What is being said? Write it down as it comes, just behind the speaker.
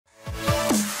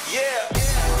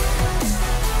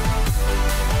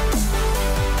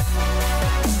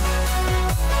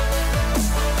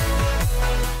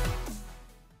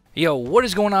Yo, what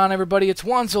is going on, everybody? It's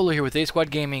Juan Solo here with ASQD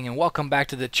Gaming, and welcome back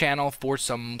to the channel for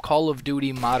some Call of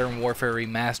Duty Modern Warfare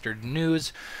Remastered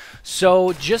news.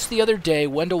 So, just the other day,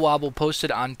 Wendell Wobble posted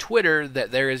on Twitter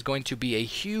that there is going to be a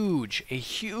huge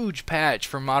patch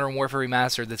for Modern Warfare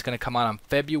Remastered that's going to come out on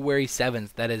February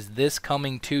 7th. That is this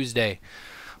coming Tuesday.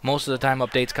 Most of the time,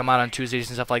 updates come out on Tuesdays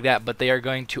and stuff like that, but they are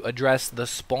going to address the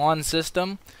spawn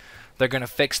system. They're going to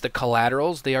fix the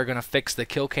collaterals. They are going to fix the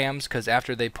kill cams, because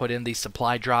after they put in the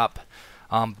supply drop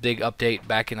big update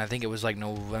back in, I think it was like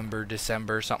November,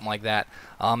 December, something like that,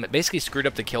 it basically screwed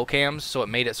up the kill cams, so it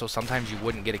made it so sometimes you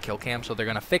wouldn't get a kill cam, so they're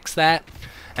going to fix that.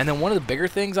 And then one of the bigger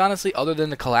things, honestly, other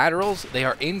than the collaterals, they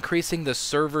are increasing the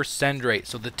server send rate.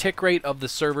 So the tick rate of the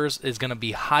servers is going to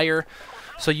be higher.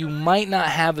 So you might not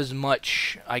have as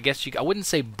much, I guess I wouldn't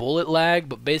say bullet lag,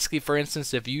 but basically, for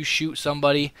instance, if you shoot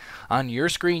somebody on your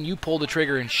screen, you pull the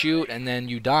trigger and shoot, and then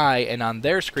you die, and on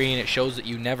their screen it shows that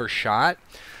you never shot.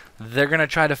 They're going to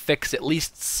try to fix at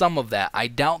least some of that. I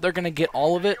doubt they're going to get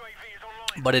all of it,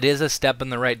 but it is a step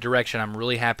in the right direction. I'm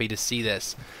really happy to see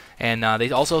this. And they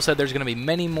also said there's going to be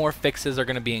many more fixes are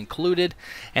going to be included.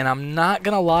 And I'm not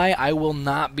going to lie, I will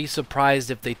not be surprised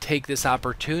if they take this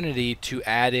opportunity to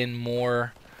add in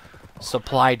more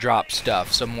supply drop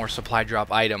stuff, some more supply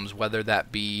drop items, whether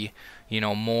that be, you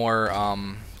know, more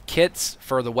kits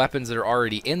for the weapons that are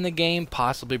already in the game,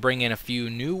 possibly bring in a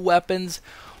few new weapons.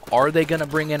 Are they going to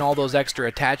bring in all those extra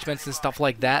attachments and stuff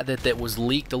like that that was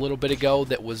leaked a little bit ago,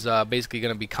 that was basically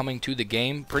going to be coming to the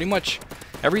game? Pretty much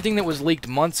everything that was leaked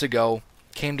months ago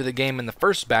came to the game in the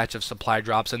first batch of supply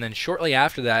drops, and then shortly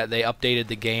after that they updated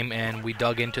the game and we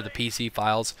dug into the PC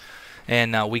files,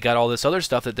 and we got all this other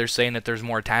stuff that they're saying that there's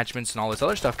more attachments and all this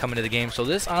other stuff coming to the game. So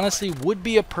this honestly would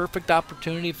be a perfect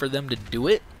opportunity for them to do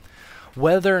it.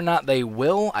 Whether or not they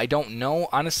will, I don't know.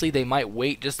 Honestly, they might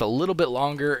wait just a little bit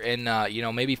longer and, you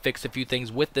know, maybe fix a few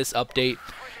things with this update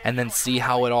and then see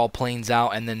how it all plays out,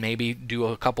 and then maybe do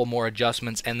a couple more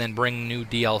adjustments and then bring new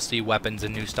DLC weapons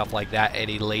and new stuff like that at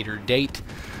a later date.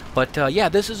 But, yeah,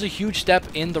 this is a huge step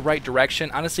in the right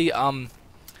direction. Honestly, I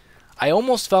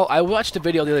almost felt... I watched a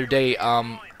video the other day,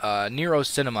 Nero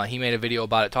Cinema, he made a video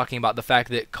about it, talking about the fact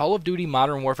that Call of Duty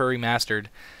Modern Warfare Remastered,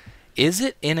 is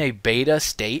it in a beta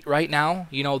state right now?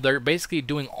 You know, they're basically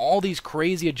doing all these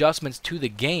crazy adjustments to the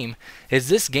game. Is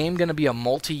this game going to be a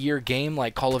multi-year game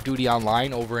like Call of Duty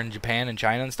Online over in Japan and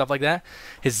China and stuff like that?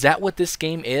 Is that what this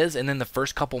game is? And then the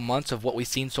first couple months of what we've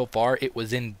seen so far, it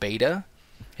was in beta,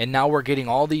 and now we're getting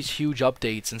all these huge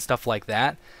updates and stuff like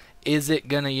that. Is it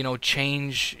going to, you know,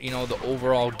 change, you know, the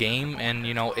overall game? And,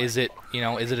 you know, is it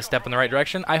a step in the right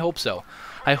direction? I hope so.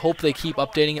 I hope they keep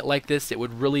updating it like this. It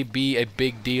would really be a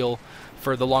big deal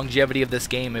for the longevity of this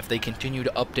game if they continue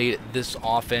to update it this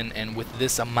often and with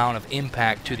this amount of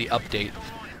impact to the update.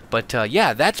 But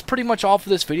yeah, that's pretty much all for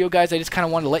this video, guys. I just kind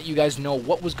of wanted to let you guys know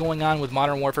what was going on with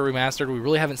Modern Warfare Remastered. We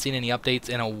really haven't seen any updates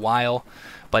in a while,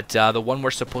 but the one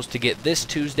we're supposed to get this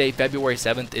Tuesday, February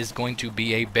 7th, is going to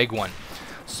be a big one.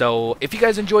 So if you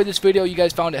guys enjoyed this video, you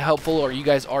guys found it helpful, or you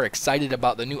guys are excited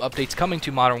about the new updates coming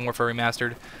to Modern Warfare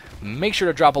Remastered, make sure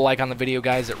to drop a like on the video,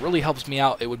 guys. It really helps me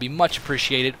out. It would be much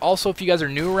appreciated. Also, if you guys are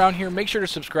new around here, make sure to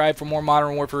subscribe for more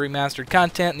Modern Warfare Remastered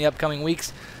content in the upcoming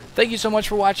weeks. Thank you so much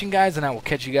for watching, guys, and I will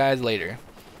catch you guys later.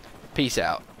 Peace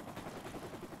out.